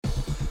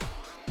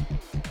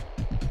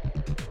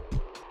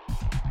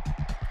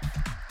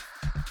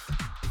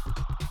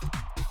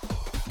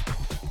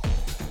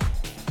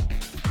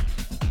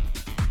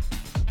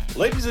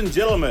Ladies and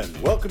gentlemen,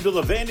 welcome to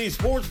the Vandy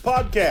Sports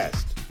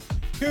Podcast.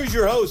 Here's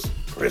your host,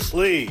 Chris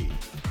Lee.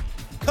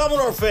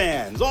 Commodore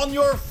fans, on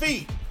your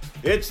feet.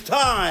 It's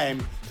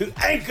time to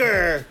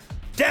anchor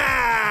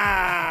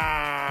down.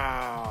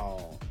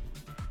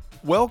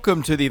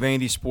 Welcome to the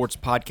Vandy Sports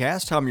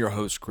Podcast. I'm your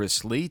host,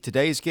 Chris Lee.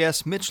 Today's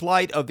guest, Mitch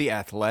Light of The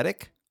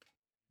Athletic.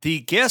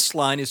 The guest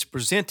line is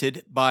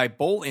presented by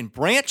Boll and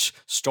Branch,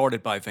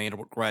 started by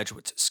Vanderbilt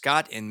graduates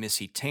Scott and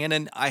Missy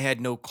Tannen. I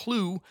had no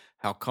clue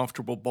how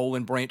comfortable Boll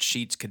and Branch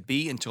sheets could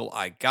be until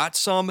I got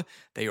some.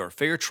 They are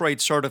fair trade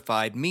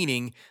certified,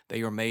 meaning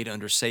they are made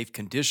under safe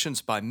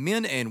conditions by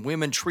men and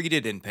women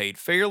treated and paid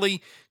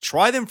fairly.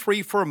 Try them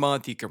free for a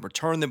month. You can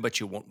return them, but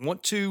you won't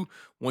want to.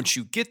 Once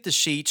you get the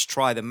sheets,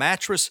 try the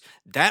mattress.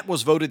 That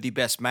was voted the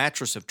best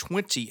mattress of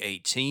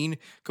 2018.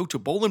 Go to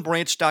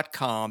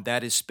bollandbranch.com.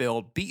 That is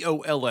spelled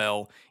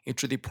B-O-L-L.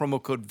 Enter the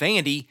promo code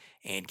VANDY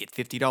and get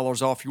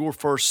 $50 off your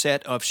first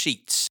set of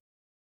sheets.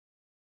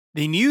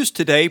 The news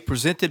today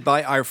presented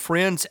by our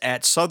friends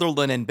at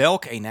Sutherland &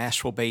 Belk, a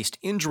Nashville-based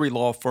injury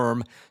law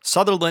firm.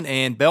 Sutherland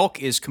 &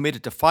 Belk is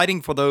committed to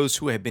fighting for those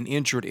who have been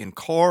injured in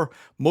car,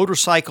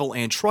 motorcycle,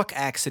 and truck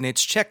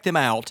accidents. Check them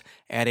out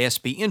at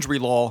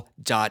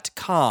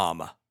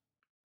sbinjurylaw.com.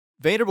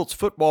 Vanderbilt's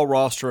football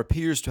roster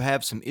appears to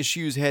have some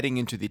issues heading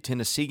into the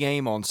Tennessee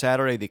game on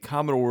Saturday. The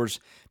Commodores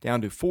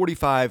down to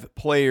 45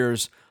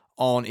 players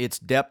on its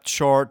depth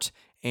chart,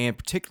 and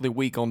particularly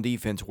weak on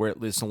defense, where it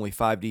lists only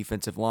 5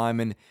 defensive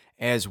linemen,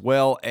 as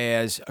well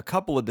as a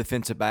couple of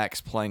defensive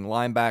backs playing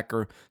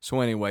linebacker.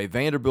 So anyway,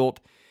 Vanderbilt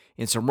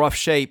in some rough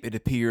shape, it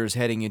appears,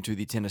 heading into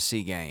the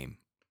Tennessee game.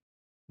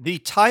 The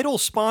title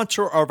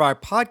sponsor of our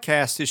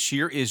podcast this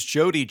year is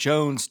Jody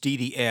Jones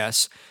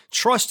DDS,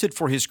 trusted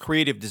for his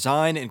creative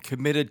design and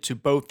committed to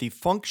both the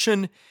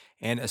function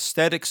and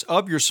aesthetics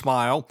of your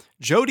smile.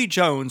 Jody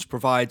Jones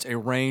provides a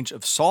range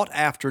of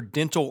sought-after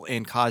dental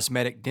and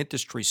cosmetic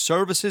dentistry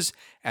services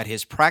at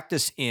his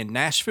practice in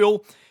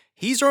Nashville.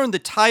 He's earned the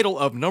title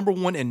of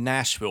 #1 in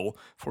Nashville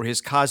for his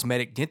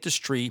cosmetic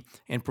dentistry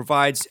and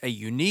provides a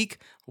unique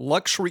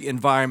luxury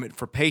environment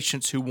for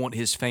patients who want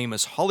his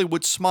famous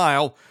Hollywood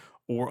smile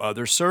or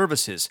other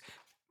services.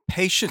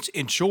 Patients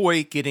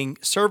enjoy getting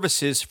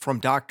services from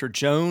Dr.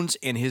 Jones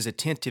and his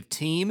attentive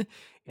team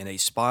in a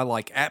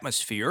spa-like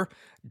atmosphere.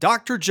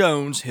 Dr.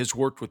 Jones has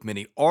worked with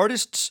many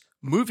artists,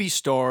 movie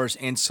stars,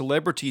 and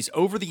celebrities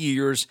over the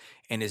years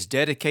and is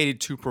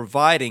dedicated to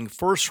providing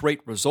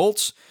first-rate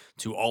results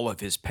to all of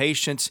his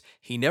patients.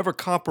 He never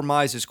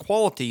compromises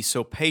quality,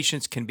 so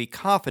patients can be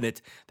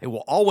confident they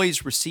will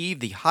always receive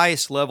the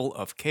highest level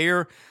of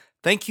care.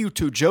 Thank you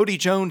to Jody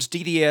Jones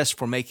DDS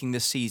for making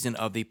this season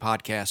of the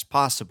podcast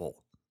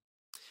possible.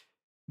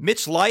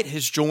 Mitch Light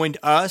has joined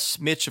us.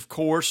 Mitch, of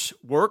course,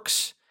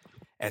 works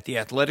at The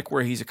Athletic,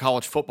 where he's a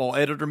college football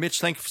editor.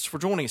 Mitch, thanks for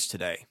joining us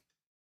today.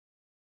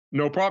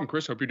 No problem,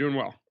 Chris. Hope you're doing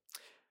well.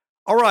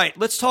 All right,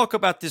 let's talk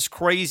about this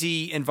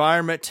crazy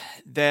environment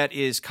that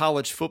is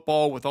college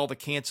football with all the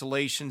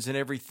cancellations and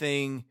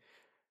everything.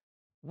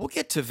 We'll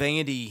get to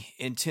Vandy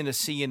in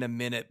Tennessee in a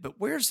minute, but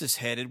where's this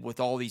headed with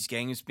all these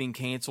games being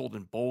canceled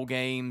and bowl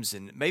games?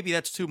 And maybe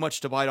that's too much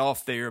to bite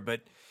off there,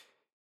 but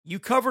you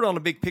covered on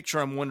a big picture.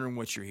 I'm wondering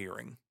what you're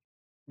hearing.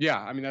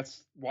 Yeah, I mean,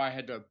 that's why I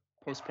had to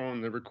postpone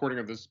the recording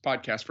of this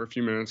podcast for a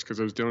few minutes, because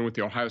I was dealing with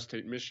the Ohio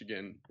State,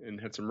 Michigan, and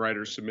had some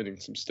writers submitting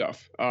some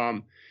stuff.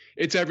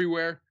 It's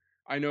everywhere.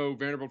 I know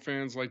Vanderbilt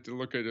fans like to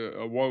look at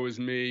a woe is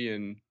me,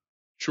 and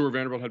sure,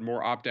 Vanderbilt had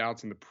more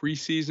opt-outs in the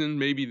preseason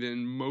maybe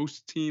than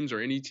most teams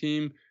or any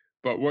team,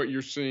 but what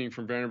you're seeing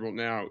from Vanderbilt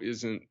now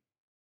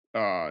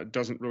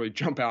doesn't really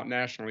jump out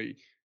nationally,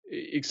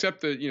 except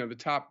the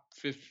top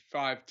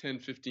 5, 10,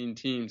 15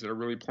 teams that are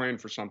really playing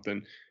for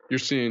something. You're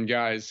seeing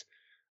guys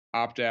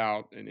opt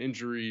out and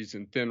injuries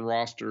and thin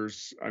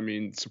rosters. I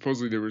mean,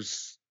 supposedly there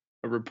was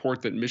a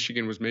report that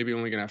Michigan was maybe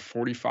only going to have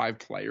 45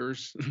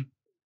 players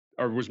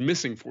or was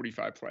missing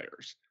 45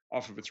 players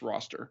off of its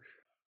roster,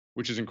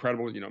 which is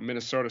incredible.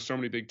 Minnesota, so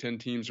many Big Ten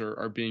teams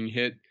are being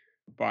hit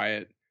by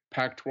it.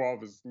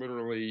 Pac-12 is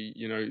literally,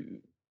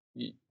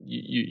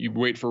 you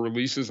wait for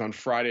releases on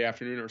Friday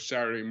afternoon or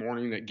Saturday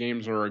morning that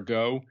games are a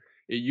go.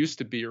 It used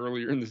to be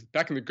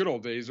back in the good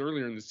old days,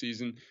 earlier in the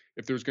season,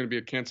 if there was going to be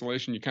a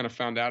cancellation, you kind of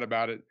found out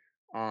about it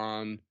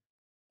on,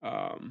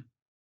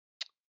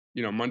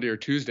 Monday or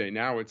Tuesday.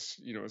 Now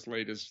it's, as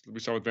late as we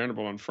saw with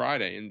Vanderbilt on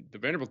Friday. And the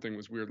Vanderbilt thing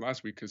was weird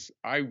last week because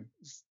I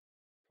was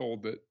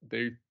told that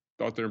they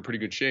thought they're in pretty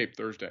good shape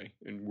Thursday,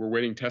 and we're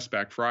waiting test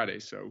back Friday.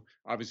 So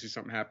obviously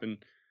something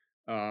happened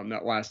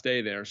that last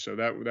day there. So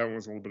that one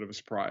was a little bit of a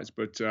surprise.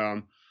 But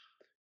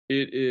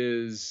it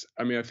is,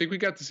 I think we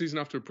got the season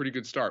off to a pretty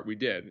good start. We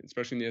did,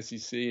 especially in the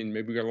SEC, and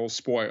maybe we got a little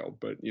spoiled.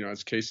 But,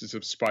 as cases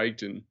have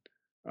spiked, and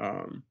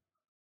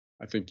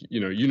I think,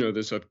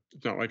 this,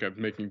 it's not like I'm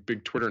making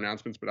big Twitter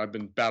announcements, but I've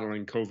been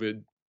battling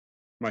COVID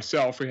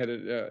myself. We had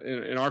it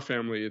in our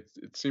family.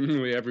 It's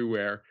seemingly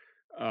everywhere.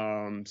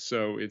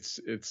 So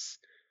it's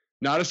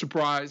not a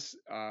surprise.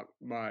 I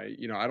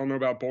don't know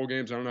about bowl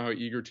games. I don't know how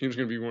eager teams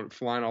are going to be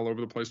flying all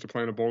over the place to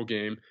play in a bowl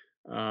game.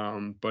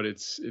 But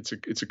it's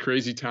a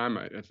crazy time.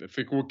 I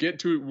think we'll get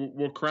to it.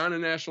 We'll crown a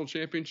national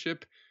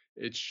championship.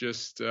 It's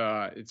just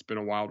it's been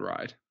a wild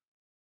ride.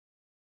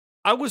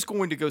 I was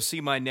going to go see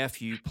my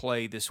nephew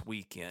play this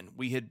weekend.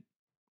 We had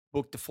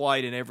booked a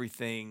flight and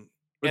everything.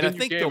 But and then I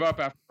think you gave up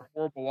after a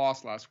horrible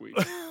loss last week.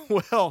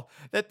 Well,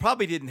 that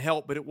probably didn't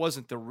help, but it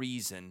wasn't the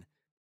reason.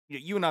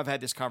 You and I have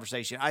had this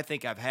conversation. I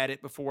think I've had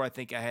it before. I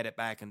think I had it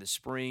back in the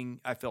spring.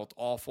 I felt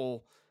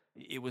awful.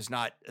 It was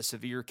not a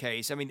severe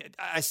case. I mean,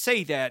 I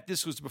say that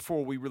this was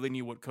before we really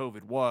knew what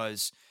COVID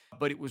was,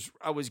 but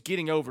I was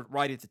getting over it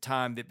right at the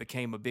time that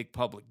became a big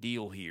public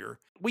deal here.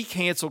 We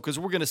canceled because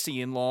we're going to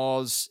see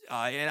in-laws,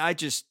 and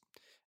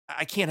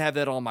I can't have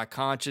that on my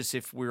conscience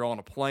if we're on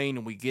a plane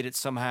and we get it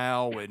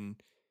somehow and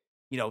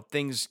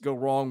things go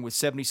wrong with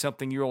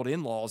 70-something-year-old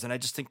in-laws. And I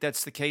just think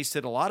that's the case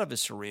that a lot of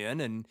us are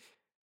in. And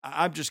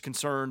I'm just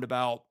concerned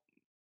about,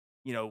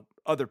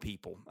 other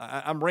people.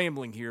 I'm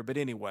rambling here, but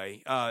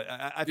anyway,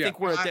 I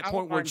think we're at that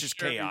point where it's just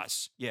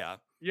chaos. Yeah.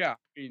 Yeah.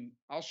 I mean,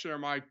 I'll share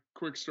my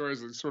quick story as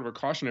sort of a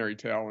cautionary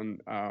tale.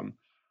 And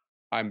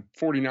I'm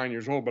 49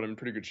 years old, but I'm in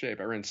pretty good shape.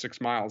 I ran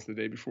 6 miles the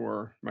day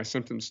before my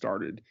symptoms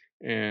started,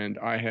 and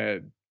I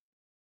had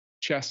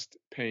chest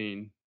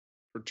pain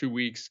for 2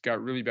 weeks,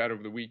 got really bad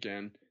over the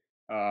weekend.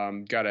 I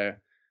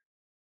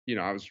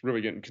was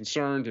really getting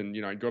concerned,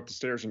 and I'd go up the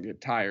stairs and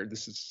get tired.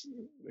 This is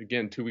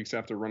again 2 weeks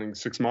after running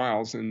 6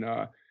 miles, and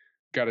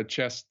got a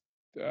chest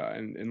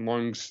and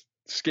lungs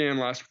scan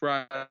last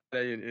Friday,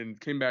 and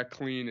came back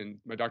clean. And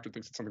my doctor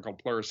thinks it's something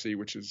called pleurisy,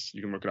 which is,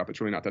 you can look it up.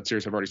 It's really not that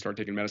serious. I've already started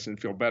taking medicine and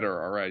feel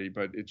better already,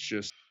 but it's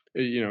just,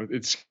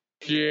 it's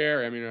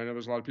scary. I mean, I know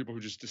there's a lot of people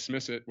who just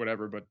dismiss it,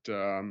 whatever, but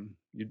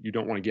you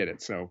don't want to get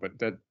it. So, but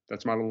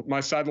that's my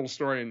side little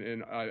story,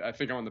 and I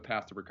think I'm on the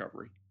path to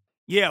recovery.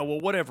 Yeah, well,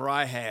 whatever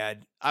I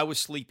had, I was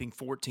sleeping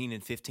 14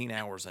 and 15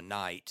 hours a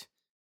night,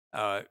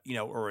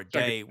 or a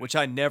day, which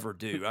I never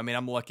do. I mean,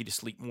 I'm lucky to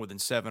sleep more than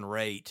 7 or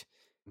 8.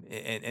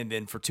 And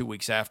then for 2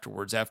 weeks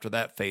afterwards, after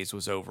that phase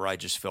was over, I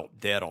just felt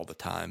dead all the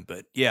time.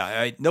 But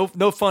yeah,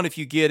 no fun if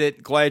you get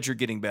it. Glad you're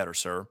getting better,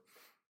 sir.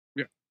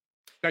 Yeah.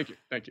 Thank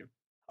you.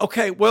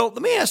 Okay, well,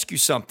 let me ask you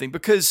something,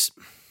 because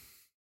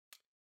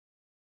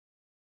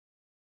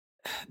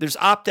there's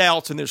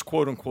opt-outs and there's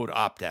quote-unquote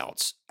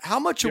opt-outs. How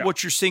much of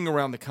what you're seeing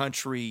around the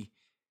country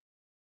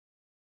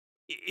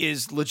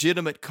is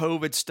legitimate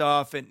COVID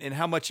stuff, and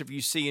how much of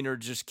you seeing are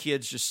just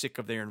kids just sick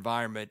of their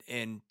environment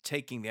and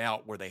taking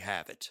out where they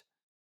have it?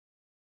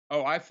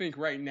 Oh, I think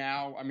right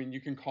now, I mean, you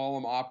can call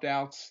them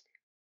opt-outs,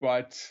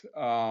 but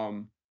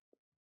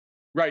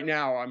right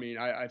now, I mean,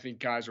 I think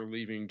guys are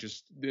leaving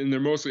and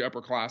they're mostly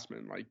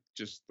upperclassmen, like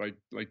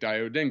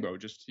Dayo Dingbo.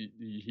 Just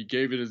he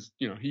gave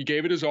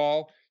it his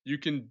all. You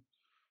can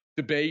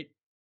debate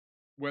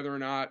whether or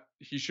not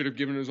he should have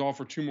given his all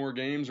for 2 more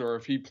games, or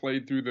if he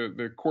played through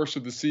the course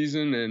of the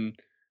season and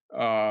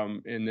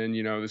then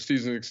the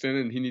season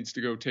extended and he needs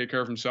to go take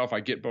care of himself. I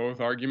get both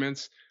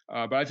arguments,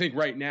 but I think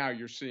right now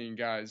you're seeing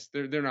guys,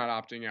 they're not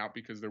opting out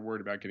because they're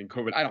worried about getting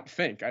COVID. I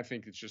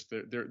think it's just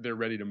they're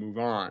ready to move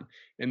on.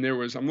 And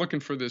I'm looking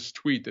for this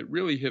tweet that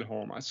really hit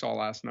home. I saw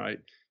last night,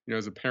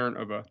 as a parent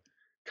of a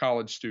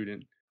college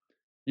student.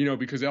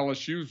 Because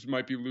LSU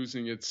might be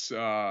losing its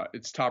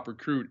top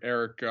recruit,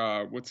 Eric.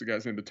 What's the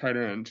guy's name? The tight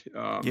end.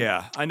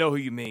 Yeah, I know who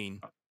you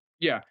mean.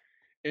 Yeah,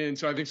 and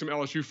so I think some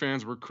LSU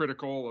fans were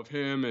critical of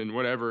him and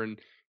whatever. And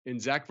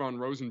Zach Von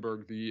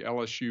Rosenberg, the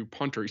LSU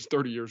punter, he's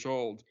 30 years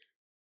old.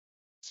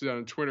 Said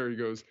on Twitter, he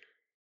goes,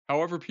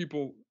 "However,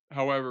 people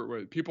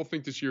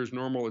think this year is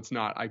normal. It's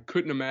not. I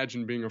couldn't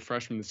imagine being a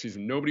freshman this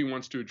season. Nobody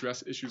wants to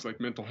address issues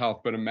like mental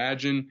health, but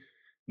imagine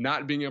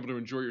not being able to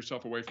enjoy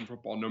yourself away from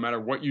football. No matter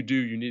what you do,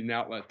 you need an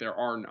outlet. There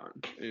are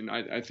none." And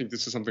I think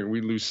this is something we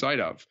lose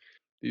sight of.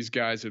 These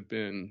guys have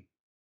been,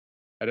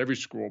 at every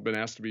school, been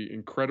asked to be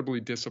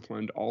incredibly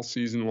disciplined all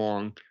season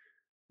long,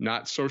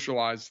 not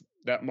socialized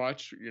that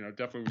much,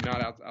 definitely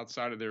not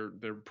outside of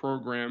their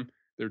program,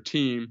 their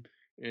team.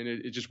 And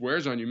it just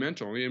wears on you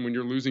mentally. And when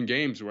you're losing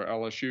games, where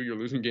LSU, you're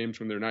losing games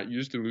when they're not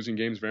used to losing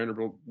games.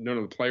 Vanderbilt, none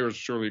of the players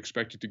surely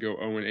expected to go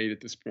 0-8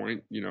 at this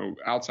point.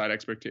 Outside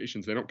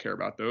expectations, they don't care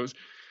about those.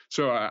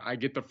 So I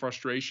get the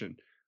frustration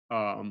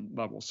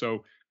level.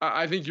 So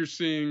I think you're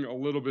seeing a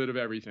little bit of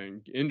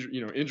everything.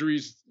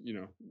 Injuries.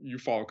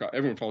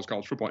 Everyone follows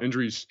college football.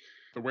 Injuries,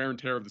 the wear and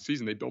tear of the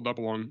season, they build up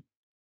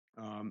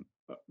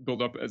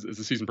as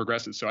the season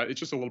progresses. So it's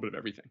just a little bit of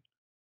everything.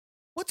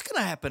 What's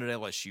going to happen at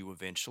LSU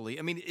eventually?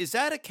 I mean, is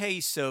that a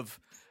case of,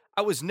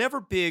 I was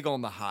never big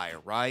on the hire,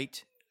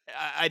 right?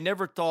 I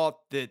never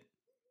thought that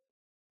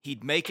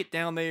he'd make it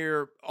down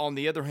there. On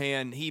the other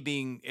hand, he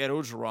being Ed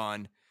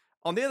Orgeron,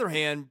 on the other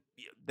hand,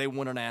 they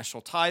won a national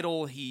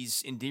title.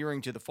 He's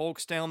endearing to the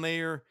folks down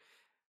there.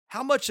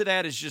 How much of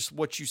that is just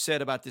what you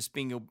said about this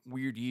being a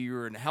weird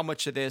year, and how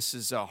much of this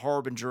is a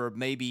harbinger of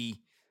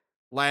maybe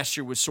last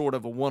year was sort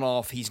of a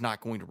one-off he's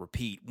not going to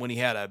repeat, when he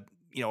had a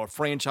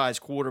franchise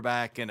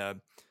quarterback and a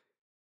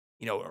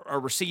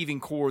receiving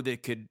core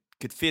that could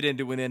fit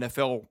into an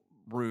NFL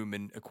room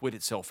and acquit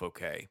itself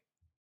okay?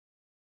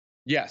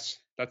 Yes,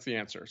 that's the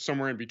answer.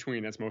 Somewhere in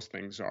between, as most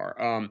things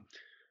are.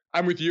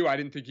 I'm with you. I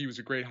didn't think he was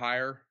a great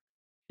hire.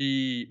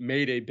 He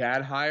made a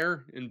bad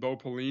hire in Bo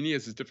Pelini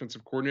as his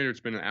defensive coordinator. It's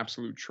been an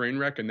absolute train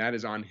wreck, and that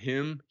is on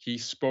him. He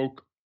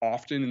spoke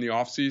often in the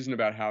offseason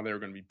about how they were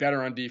going to be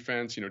better on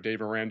defense.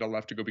 Dave Aranda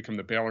left to go become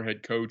the Baylor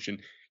head coach, and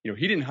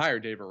he didn't hire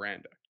Dave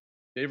Aranda.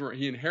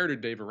 He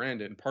inherited Dave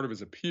Aranda, and part of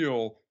his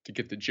appeal to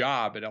get the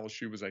job at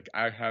LSU was like,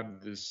 I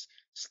have this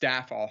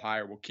staff I'll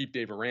hire. We'll keep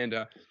Dave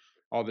Aranda,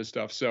 all this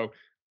stuff. So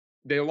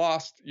they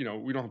lost, we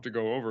don't have to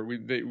go over.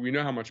 We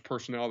know how much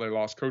personnel they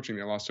lost, coaching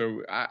they lost.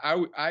 So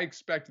I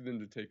expected them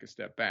to take a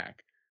step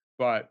back,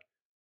 but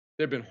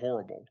they've been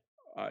horrible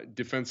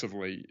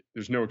defensively.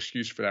 There's no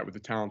excuse for that with the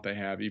talent they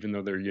have, even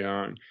though they're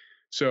young.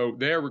 So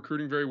they are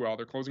recruiting very well.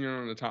 They're closing in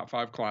on the top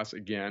 5 class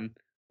again.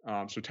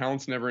 So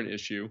talent's never an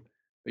issue.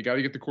 They got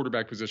to get the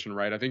quarterback position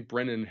right. I think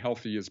Brennan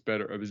healthy is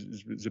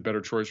a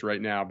better choice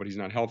right now, but he's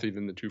not healthy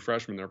than the 2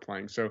 freshmen they're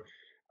playing. So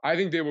I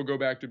think they will go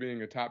back to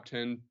being a top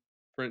 10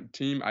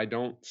 team. I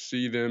don't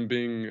see them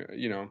being,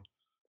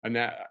 I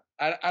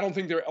don't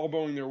think they're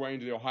elbowing their way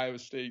into the Ohio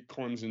State,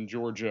 Clemson,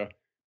 Georgia,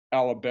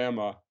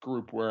 Alabama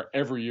group where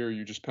every year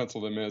you just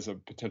pencil them as a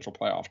potential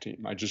playoff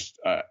team.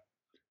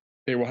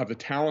 They will have the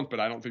talent, but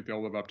I don't think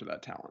they'll live up to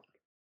that talent.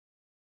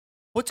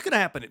 What's going to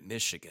happen at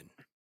Michigan?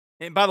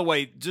 And by the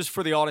way, just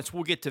for the audience,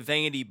 we'll get to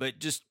Vandy, but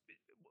just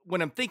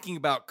when I'm thinking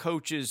about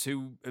coaches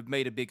who have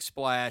made a big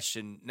splash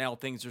and now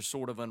things are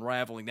sort of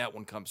unraveling, that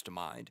one comes to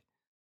mind.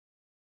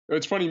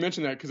 It's funny you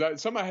mentioned that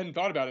because something I hadn't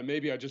thought about it.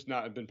 Maybe I just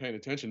not have been paying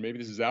attention. Maybe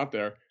this is out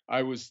there.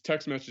 I was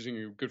text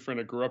messaging a good friend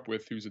I grew up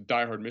with who's a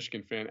diehard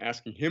Michigan fan,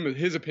 asking him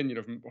his opinion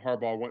of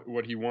Harbaugh,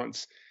 what he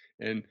wants.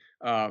 And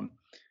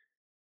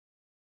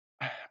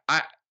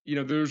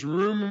there's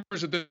rumors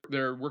that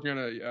they're working on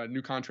a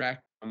new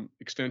contract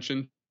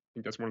extension. I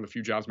think that's one of the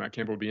few jobs Matt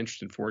Campbell would be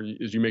interested for.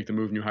 Is you make the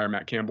move and you hire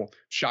Matt Campbell.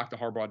 Shocked the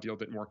Harbaugh deal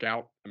didn't work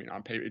out. I mean,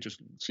 on paper, it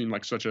just seemed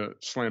like such a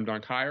slam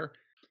dunk hire,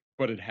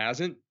 but it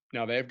hasn't.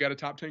 Now they've got a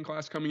top 10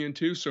 class coming in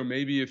too. So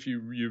maybe if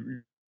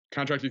you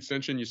contract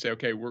extension, you say,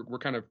 okay, we're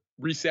kind of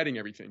resetting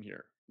everything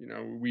here.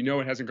 We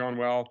know it hasn't gone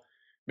well.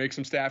 Make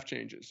some staff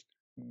changes.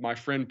 My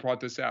friend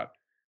brought this out.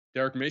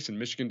 Derek Mason,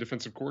 Michigan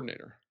defensive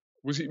coordinator.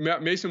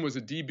 Mason was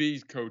a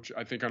DB coach,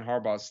 I think, on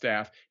Harbaugh's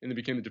staff, and then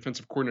became the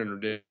defensive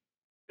coordinator,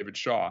 David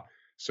Shaw.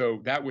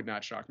 So that would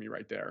not shock me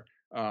right there.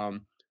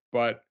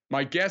 But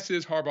my guess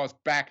is Harbaugh's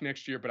back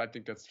next year, but I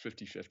think that's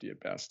 50-50 at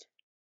best.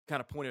 Kind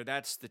of pointer,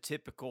 that's the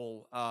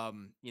typical, I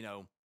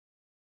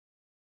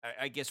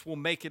guess we'll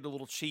make it a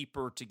little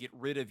cheaper to get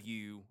rid of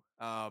you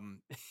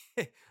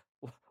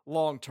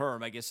long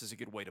term, I guess is a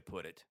good way to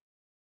put it.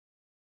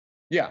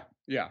 Yeah.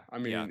 I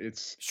mean,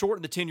 it's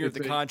shorten the tenure of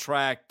the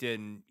contract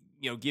and,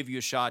 give you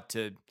a shot to,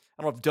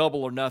 I don't know if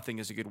double or nothing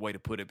is a good way to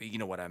put it, but you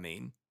know what I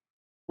mean.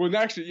 Well,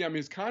 actually, yeah, I mean,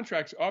 his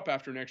contract's up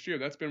after next year.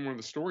 That's been one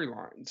of the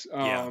storylines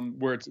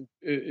where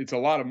it's a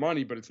lot of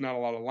money, but it's not a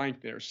lot of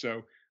length there.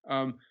 So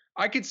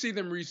I could see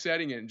them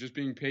resetting it and just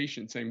being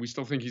patient, saying we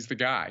still think he's the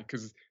guy.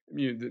 Because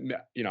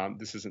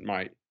this isn't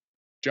my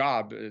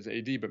job as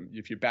AD, but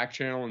if you back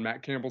channel and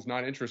Matt Campbell's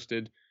not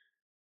interested,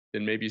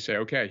 then maybe you say,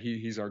 okay,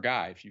 he's our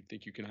guy. If you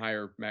think you can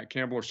hire Matt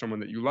Campbell or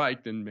someone that you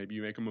like, then maybe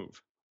you make a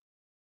move.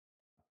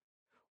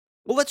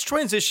 Well, let's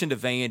transition to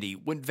Vandy.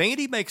 When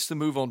Vandy makes the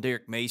move on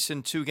Derek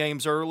Mason 2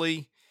 games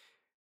early,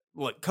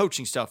 look,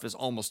 coaching stuff is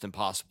almost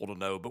impossible to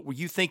know, but were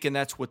you thinking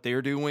that's what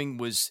they're doing?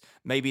 Was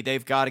maybe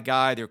they've got a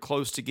guy, they're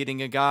close to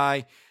getting a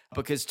guy?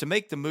 Because to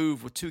make the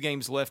move with 2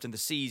 games left in the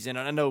season,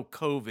 and I know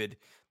COVID,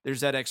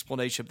 there's that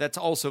explanation, but that's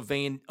also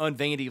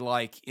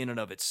un-Vandy-like in and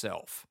of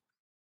itself.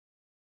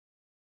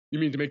 You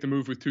mean to make the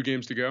move with 2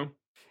 games to go?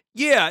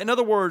 Yeah, in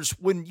other words,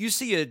 when you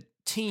see a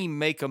team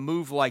make a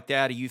move like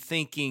that, are you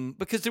thinking,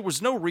 because there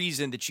was no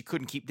reason that you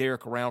couldn't keep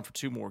Derek around for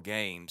 2 more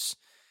games?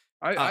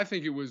 I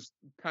think it was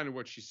kind of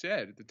what she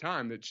said at the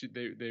time, that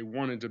they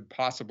wanted to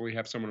possibly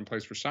have someone in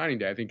place for signing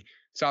day. I think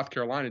South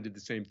Carolina did the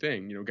same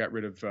thing, got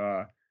rid of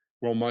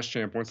Will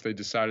Muschamp once they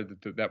decided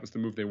that was the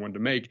move they wanted to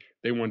make.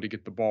 They wanted to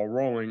get the ball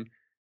rolling,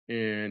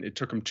 and it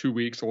took them 2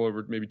 weeks, a little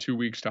over maybe 2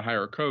 weeks to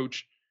hire a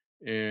coach.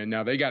 And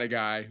now they got a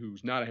guy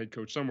who's not a head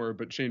coach somewhere,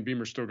 but Shane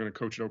Beamer's still going to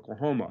coach at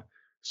Oklahoma.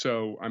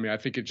 So, I mean, I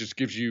think it just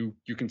gives you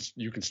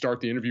can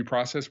start the interview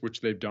process,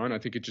 which they've done. I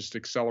think it just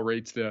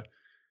accelerates the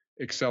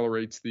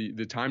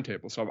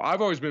timetable. So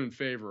I've always been in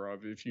favor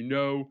of, if you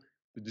know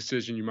the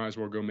decision, you might as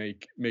well go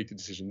make the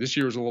decision. This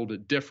year is a little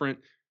bit different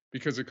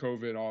because of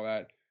COVID, all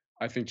that.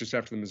 I think just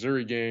after the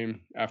Missouri game,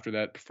 after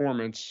that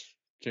performance,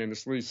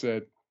 Candace Lee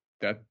said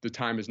that the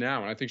time is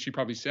now. And I think she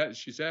said,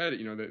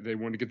 that they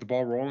want to get the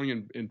ball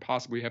rolling and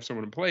possibly have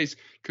someone in place.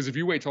 Because if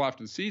you wait till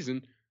after the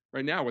season,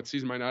 right now, what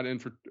season might not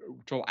end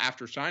till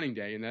after signing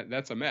day, and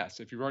that's a mess.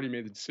 If you've already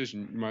made the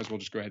decision, you might as well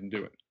just go ahead and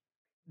do it.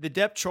 The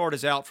depth chart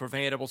is out for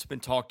Vanderbilt. It's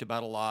been talked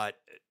about a lot.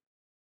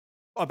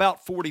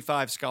 About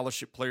 45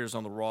 scholarship players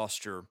on the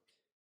roster.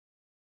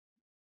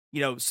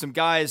 Some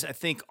guys, I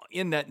think,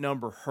 in that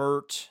number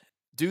hurt.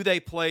 Do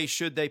they play?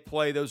 Should they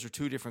play? Those are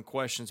 2 different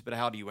questions, but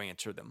how do you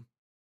answer them?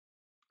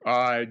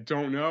 I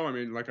don't know. I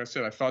mean, like I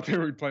said, I thought they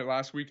would play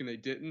last week and they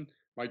didn't.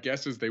 My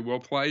guess is they will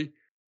play.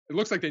 It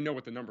looks like they know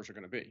what the numbers are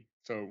going to be.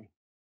 So,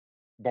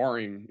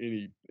 barring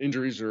any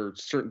injuries or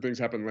certain things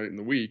happen late in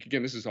the week,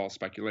 again, this is all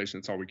speculation.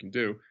 That's all we can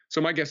do. So,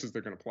 my guess is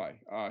they're going to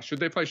play. Should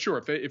they play?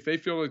 Sure. If they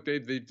feel like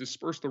they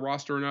dispersed the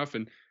roster enough,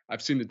 and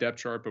I've seen the depth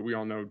chart, but we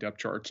all know depth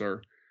charts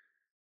are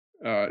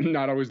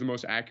not always the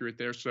most accurate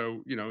there.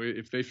 So,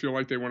 if they feel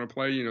like they want to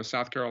play,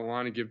 South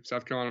Carolina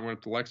went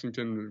up to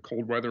Lexington in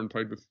cold weather and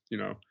played with,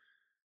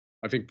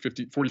 I think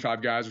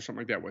 45 guys or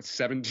something like that.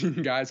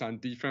 17 guys on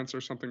defense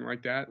or something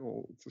like that.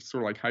 Well, it's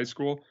sort of like high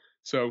school.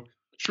 So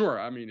sure.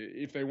 I mean,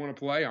 if they want to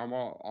play, I am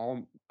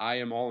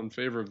all in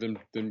favor of them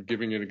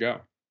giving it a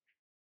go.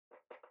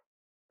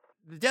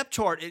 The depth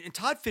chart, and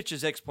Todd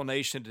Fitch's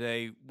explanation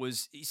today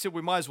was, he said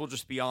we might as well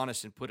just be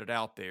honest and put it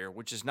out there,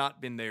 which has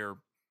not been their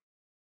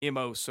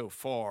MO so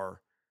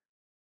far.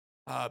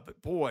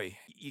 But boy,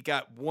 you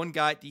got one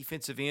guy at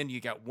defensive end,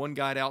 you got one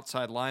guy at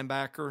outside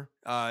linebacker,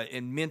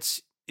 and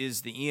Mintz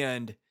is the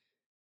end.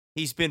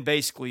 He's been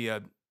basically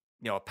a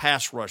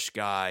pass rush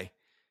guy.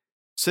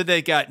 So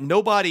they got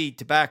nobody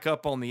to back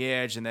up on the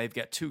edge, and they've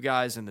got two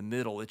guys in the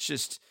middle. It's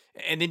just,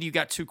 and then you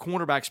got two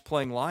cornerbacks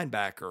playing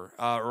linebacker,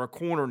 or a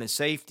corner and a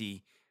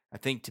safety, I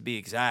think, to be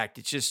exact.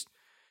 It's just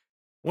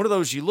one of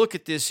those, you look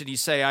at this and you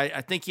say,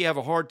 I think you have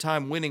a hard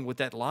time winning with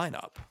that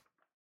lineup.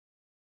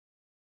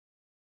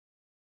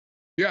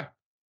 Yeah.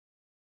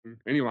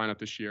 Any lineup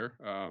this year.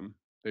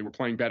 They were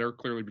playing better,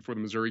 clearly, before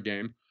the Missouri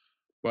game.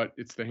 But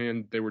it's the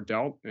hand they were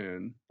dealt,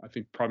 and I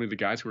think probably the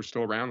guys who are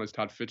still around, as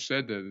Todd Fitch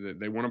said,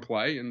 they want to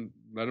play, and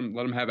let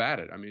them have at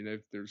it. I mean,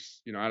 if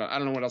there's, I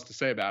don't know what else to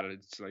say about it.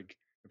 It's like,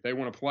 if they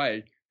want to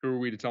play, who are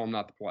we to tell them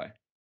not to play?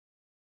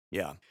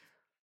 Yeah.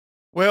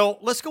 Well,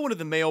 let's go into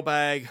the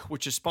mailbag,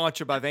 which is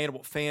sponsored by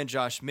Vanderbilt fan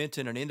Josh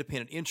Minton, an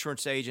independent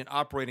insurance agent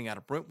operating out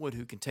of Brentwood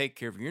who can take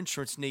care of your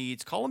insurance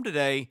needs. Call him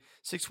today,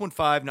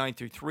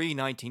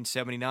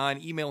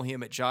 615-933-1979. Email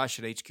him at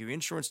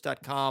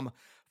josh@hqinsurance.com.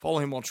 Follow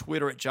him on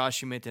Twitter at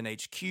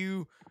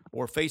JoshyMintonHQ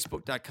or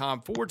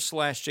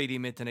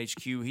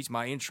Facebook.com/JDMintonHQ. He's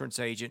my insurance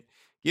agent.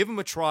 Give him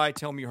a try.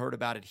 Tell him you heard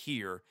about it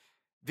here.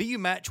 VU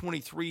Matt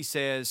 23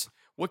 says,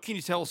 what can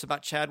you tell us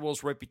about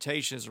Chadwell's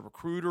reputation as a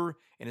recruiter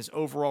and his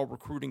overall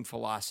recruiting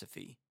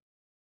philosophy?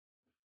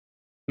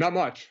 Not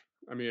much.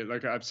 I mean,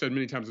 like I've said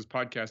many times in this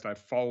podcast, I've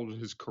followed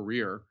his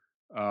career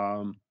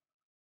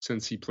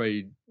since he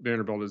played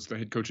Vanderbilt as the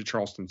head coach at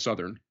Charleston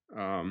Southern.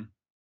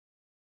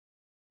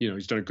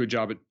 He's done a good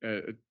job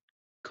at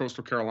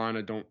Coastal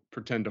Carolina. Don't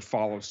pretend to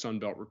follow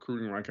Sunbelt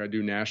recruiting like I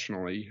do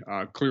nationally.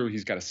 Clearly,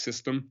 he's got a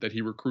system that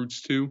he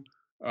recruits to.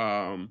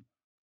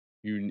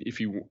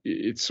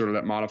 It's sort of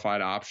that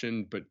modified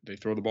option, but they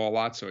throw the ball a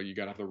lot, so you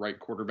got to have the right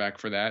quarterback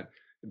for that.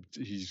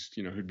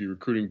 He'd be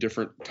recruiting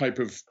different type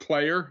of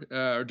player,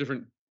 or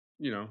different,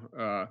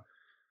 recruiting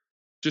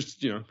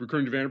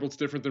to Vanderbilt's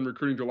different than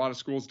recruiting to a lot of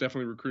schools.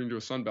 Definitely recruiting to a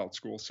Sunbelt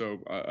school.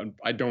 So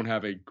I don't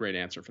have a great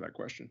answer for that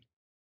question.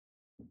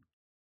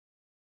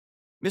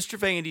 Mr.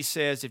 Vandy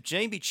says, if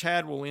Jamie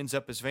Chadwell ends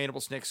up as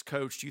Vanderbilt's next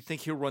coach, do you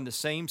think he'll run the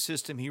same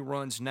system he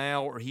runs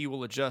now, or he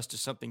will adjust to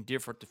something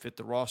different to fit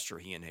the roster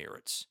he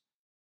inherits?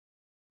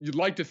 You'd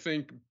like to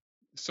think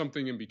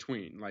something in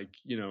between. Like,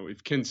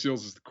 if Ken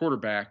Seals is the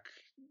quarterback,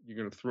 you're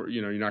going to throw,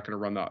 you're not going to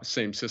run the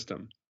same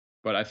system.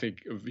 But I think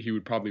he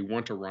would probably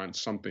want to run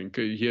something,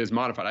 because he has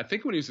modified. I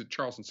think when he was at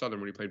Charleston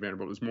Southern, when he played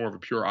Vanderbilt, it was more of a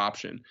pure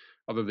option,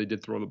 although they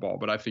did throw the ball.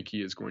 But I think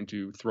he is going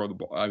to throw the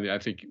ball. I mean, I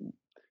think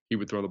he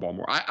would throw the ball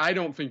more. I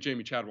don't think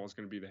Jamie Chadwell is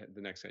going to be the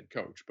next head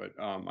coach, but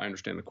I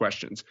understand the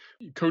questions.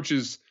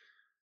 Coaches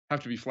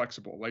have to be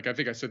flexible. Like, I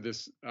think I said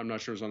this, I'm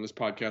not sure it was on this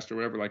podcast or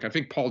whatever. Like, I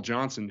think Paul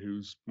Johnson,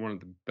 who's one of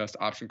the best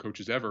option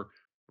coaches ever,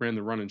 ran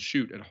the run and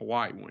shoot at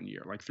Hawaii one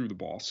year, like threw the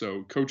ball.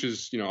 So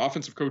coaches,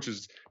 offensive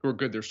coaches who are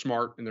good, they're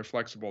smart and they're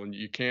flexible, and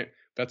you can't.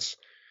 That's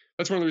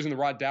one of the reasons the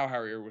Rod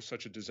Dowhower era was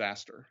such a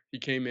disaster. He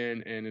came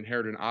in and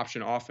inherited an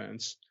option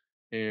offense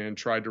and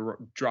tried to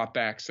drop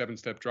back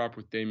 7-step drop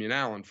with Damian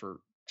Allen for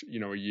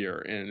a year,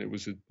 and it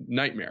was a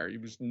nightmare.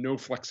 It was no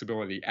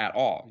flexibility at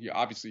all. You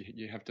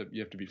have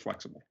to be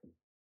flexible.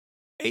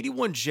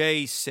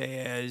 81J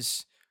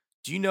says,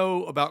 do you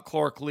know about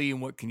Clark Lea,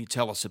 and what can you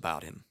tell us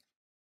about him?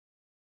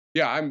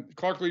 Yeah, I'm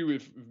Clark Lea.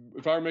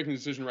 If I were making a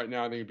decision right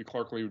now, I think it'd be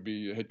Clark Lea would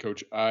be a head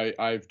coach.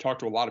 I've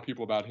talked to a lot of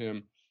people about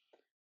him.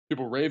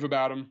 People rave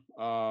about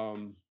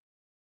him.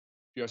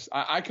 Yes,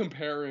 I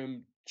compare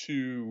him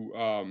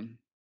to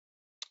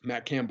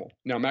Matt Campbell.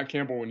 Now, Matt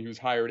Campbell, when he was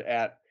hired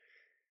at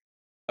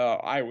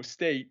Iowa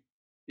State,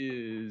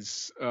 had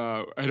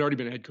already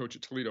been a head coach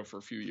at Toledo for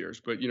a few years.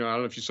 But I don't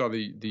know if you saw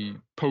the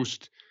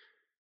post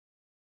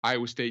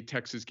Iowa State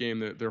Texas game.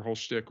 Their whole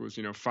shtick was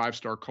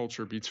 5-star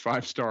culture beats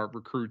 5-star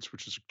recruits,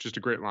 which is just a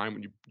great line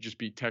when you just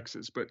beat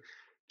Texas. But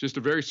just a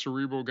very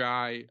cerebral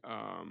guy.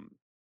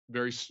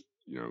 Very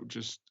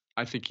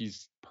I think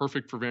he's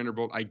perfect for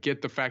Vanderbilt. I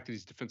get the fact that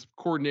he's defensive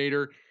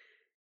coordinator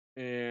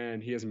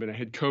and he hasn't been a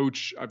head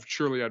coach.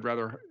 I'd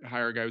rather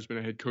hire a guy who's been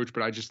a head coach,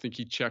 but I just think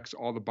he checks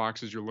all the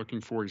boxes you're looking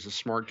for. He's a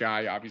smart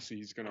guy. Obviously,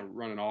 he's going to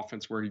run an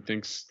offense where he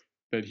thinks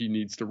that he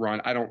needs to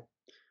run. I don't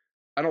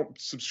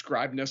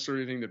subscribe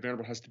necessarily to anything that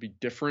Vanderbilt has to be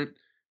different.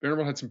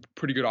 Vanderbilt had some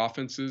pretty good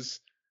offenses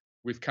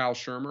with Kyle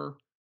Shermer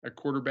at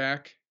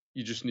quarterback.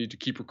 You just need to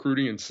keep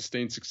recruiting and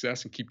sustain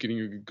success and keep getting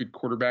a good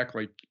quarterback.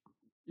 Like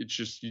you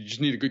just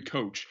need a good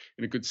coach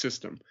and a good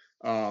system.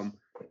 I've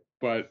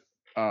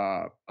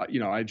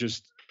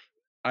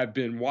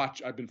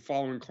been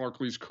following Clark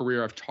Lea's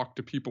career. I've talked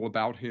to people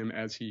about him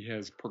as he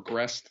has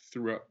progressed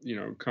throughout,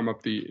 come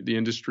up the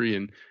industry.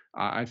 And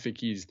I think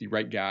he's the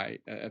right guy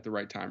at the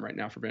right time right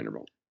now for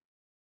Vanderbilt.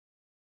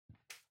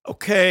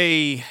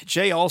 Okay.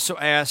 Jay also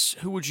asks,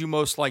 who would you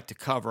most like to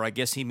cover? I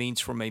guess he means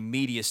from a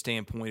media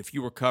standpoint. If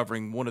you were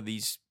covering one of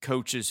these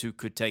coaches who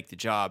could take the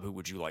job, who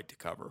would you like to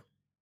cover?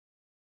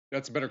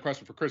 That's a better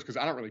question for Chris because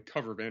I don't really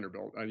cover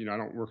Vanderbilt. I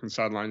don't work on the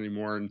sideline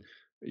anymore. And,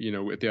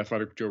 at the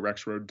Athletic, Joe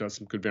Rexrode does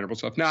some good Vanderbilt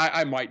stuff. Now,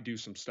 I might do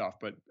some stuff,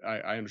 but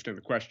I understand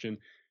the question.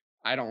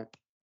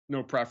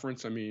 No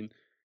preference. I mean,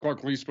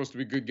 Clark Lea's supposed to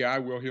be a good guy.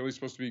 Will Healy's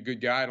supposed to be a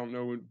good guy. I don't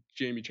know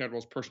Jamie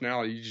Chadwell's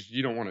personality.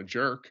 You don't want a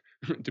jerk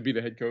to be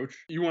the head coach.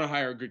 You want to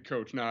hire a good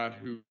coach, not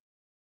who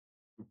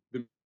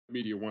the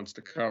media wants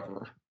to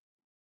cover.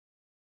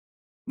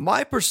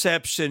 My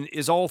perception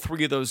is all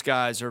three of those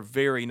guys are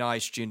very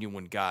nice,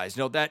 genuine guys.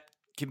 That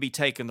can be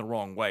taken the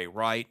wrong way,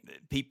 right?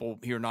 People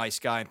hear nice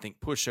guy and think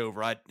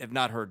pushover. I have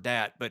not heard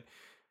that, but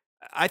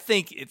I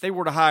think if they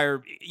were to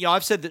hire,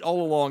 I've said that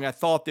all along, I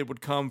thought that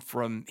would come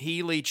from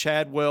Healy,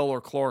 Chadwell, or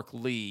Clark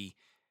Lea.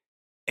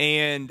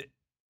 And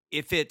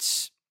if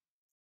it's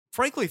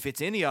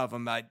any of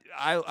them,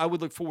 I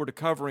would look forward to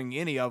covering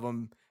any of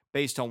them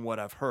based on what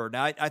I've heard.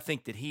 Now, I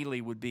think that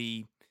Healy would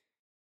be.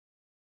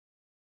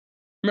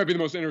 Might be the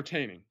most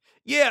entertaining.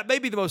 Yeah,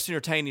 maybe the most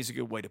entertaining is a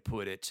good way to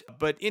put it.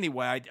 But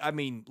anyway, I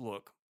mean,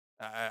 look,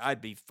 I'd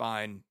be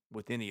fine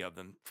with any of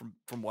them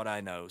from what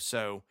I know.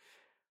 So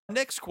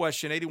next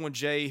question,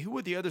 81J, who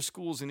would the other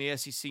schools in the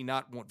SEC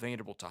not want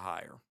Vanderbilt to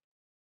hire?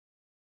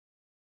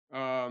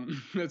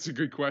 That's a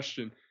good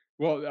question.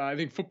 Well, I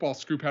think Football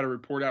Scoop had a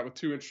report out with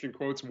two interesting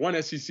quotes.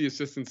 One SEC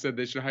assistant said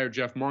they should hire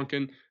Jeff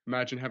Monken.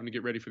 Imagine having to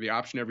get ready for the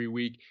option every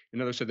week.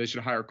 Another said they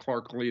should hire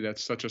Clark Lea.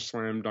 That's such a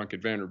slam dunk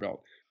at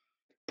Vanderbilt.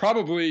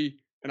 Probably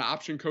an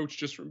option coach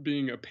just from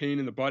being a pain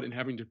in the butt and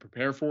having to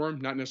prepare for him.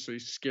 Not necessarily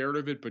scared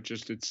of it, but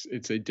just it's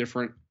a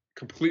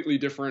completely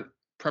different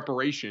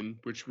preparation,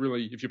 which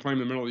really, if you play in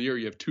the middle of the year,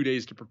 you have 2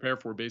 days to prepare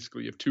for.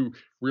 Basically, you have 2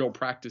 real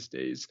practice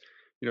days.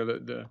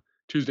 The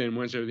Tuesday and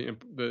Wednesday,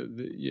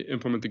 you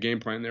implement the game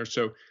plan there.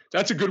 So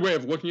that's a good way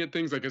of looking at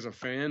things. Like as a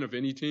fan of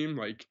any team,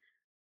 like,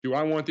 do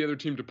I want the other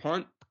team to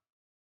punt?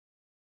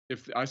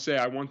 If I say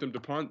I want them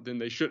to punt, then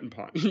they shouldn't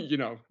punt.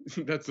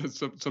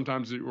 That's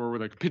sometimes, or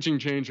with like a pitching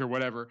change or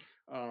whatever.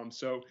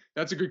 So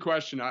that's a good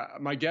question.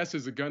 My guess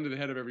is a gun to the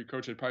head of every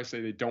coach. I'd probably say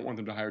they don't want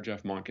them to hire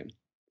Jeff Monken.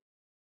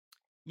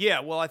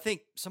 Yeah, well, I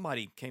think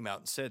somebody came out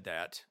and said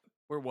that.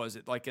 Where was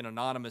it? Like an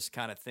anonymous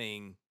kind of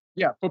thing.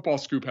 Yeah, Football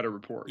Scoop had a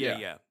report.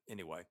 Yeah.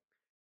 Anyway.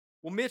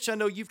 Well, Mitch, I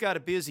know you've got a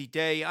busy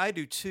day. I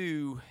do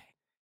too.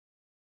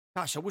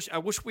 Gosh, I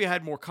wish we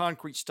had more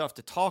concrete stuff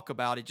to talk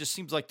about. It just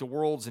seems like the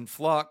world's in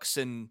flux,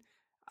 and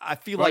I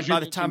feel like by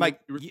the time you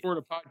record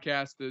a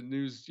podcast, the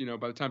news,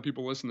 by the time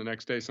people listen the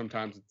next day,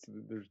 sometimes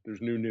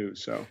there's new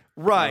news. So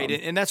right,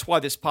 and that's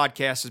why this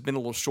podcast has been a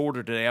little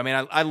shorter today. I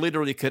mean, I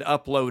literally could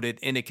upload it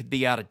and it could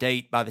be out of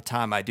date by the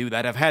time I do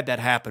that. I've had that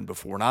happen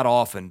before, not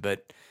often,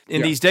 but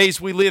in these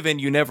days we live in,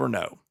 you never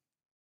know.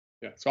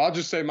 Yeah, so I'll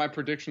just say my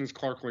prediction is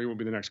Clark Lea will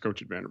be the next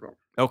coach at Vanderbilt.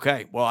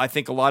 Okay, well, I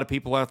think a lot of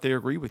people out there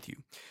agree with you.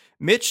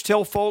 Mitch,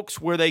 tell folks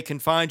where they can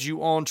find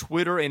you on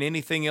Twitter and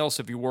anything else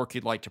of your work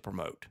you'd like to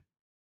promote.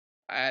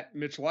 At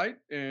Mitch Light,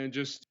 and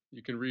just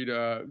you can read.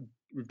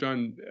 We've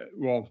done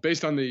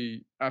based on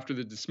after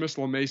the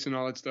dismissal of Mason,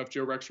 all that stuff.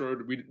 Joe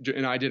Rexrode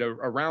and I did a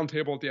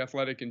roundtable at the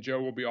Athletic, and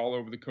Joe will be all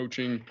over the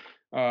coaching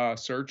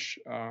search.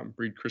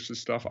 Read Chris's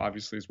stuff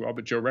obviously as well,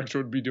 but Joe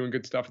Rexrode would be doing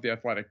good stuff at the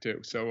Athletic too.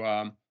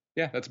 So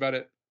that's about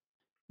it.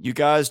 You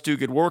guys do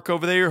good work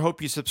over there.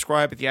 Hope you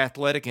subscribe at the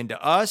Athletic and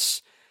to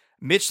us.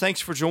 Mitch, thanks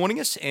for joining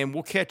us, and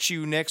we'll catch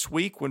you next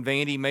week when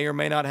Vandy may or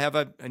may not have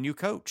a new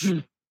coach.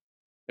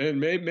 And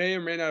may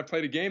or may not have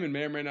played a game, and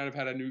may or may not have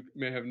had a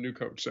new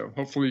coach. So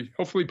hopefully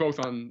both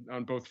on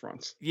both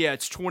fronts. Yeah,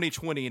 it's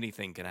 2020.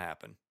 Anything can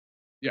happen.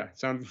 Yeah,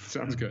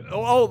 sounds good.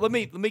 Oh, let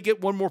me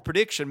get one more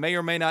prediction. May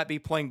or may not be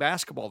playing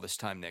basketball this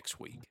time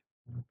next week.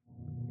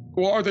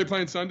 Well, are they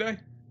playing Sunday?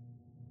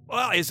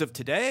 Well, as of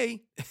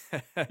today.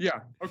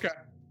 Yeah. Okay.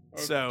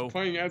 So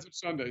playing as of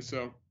Sunday.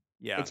 So.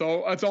 Yeah, that's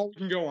all we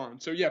can go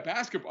on. So yeah,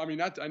 basketball. I mean,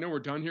 I know we're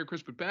done here,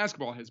 Chris, but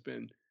basketball has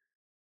been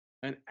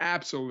an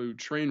absolute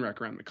train wreck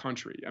around the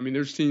country. I mean,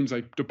 there's teams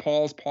like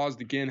DePaul's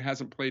paused again,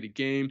 hasn't played a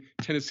game.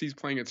 Tennessee's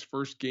playing its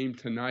first game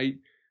tonight.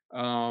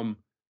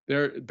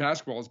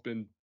 Basketball has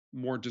been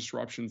more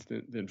disruptions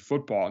than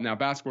football. Now,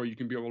 basketball, you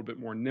can be a little bit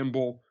more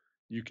nimble.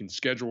 You can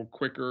schedule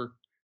quicker.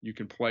 You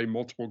can play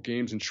multiple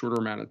games in shorter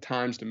amount of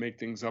times to make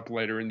things up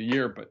later in the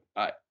year. But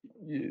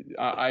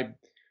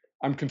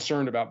I'm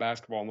concerned about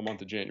basketball in the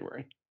month of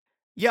January.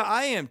 Yeah,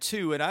 I am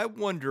too. And I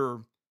wonder,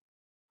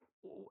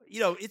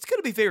 it's going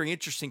to be very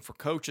interesting for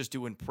coaches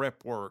doing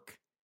prep work.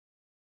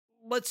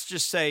 Let's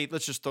just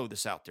throw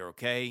this out there,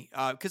 okay?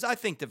 Because I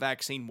think the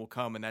vaccine will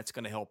come, and that's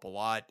going to help a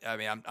lot. I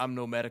mean, I'm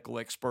no medical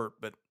expert,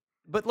 but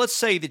let's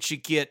say that you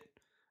get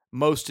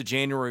most of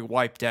January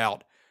wiped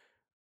out.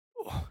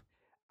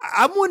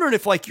 I'm wondering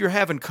if, like, you're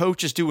having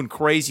coaches doing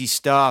crazy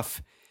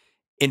stuff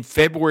in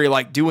February,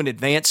 like doing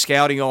advanced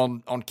scouting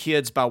on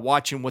kids by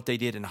watching what they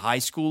did in high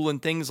school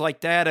and things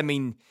like that. I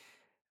mean,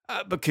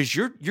 because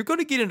you're going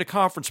to get into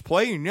conference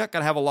play, and you're not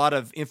going to have a lot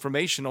of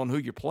information on who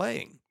you're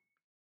playing.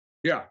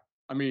 Yeah.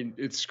 I mean,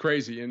 it's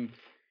crazy, and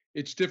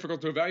it's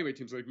difficult to evaluate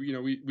teams. Like, we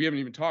haven't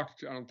even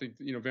talked. I don't think,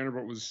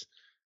 Vanderbilt was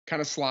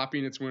kind of sloppy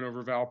in its win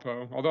over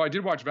Valpo. Although I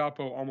did watch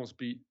Valpo almost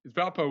beat.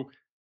 Valpo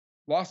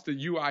lost to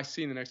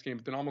UIC in the next game,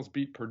 but then almost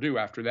beat Purdue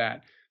after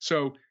that.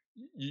 So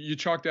you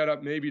chalk that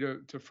up maybe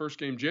to first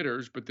game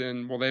jitters, but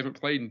then, they haven't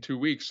played in 2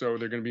 weeks, so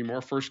they're going to be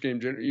more first game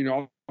jitters.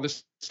 All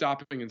this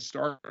stopping and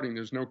starting,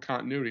 there's no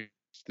continuity.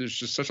 There's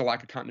just such a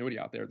lack of continuity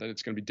out there that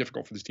it's going to be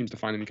difficult for these teams to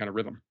find any kind of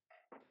rhythm.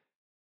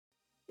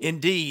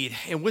 Indeed.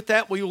 And with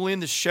that, we will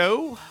end the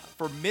show.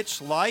 For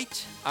Mitch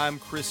Light, I'm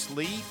Chris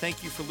Lee.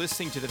 Thank you for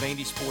listening to the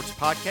Vandy Sports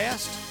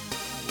Podcast.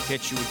 We'll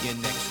catch you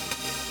again next week.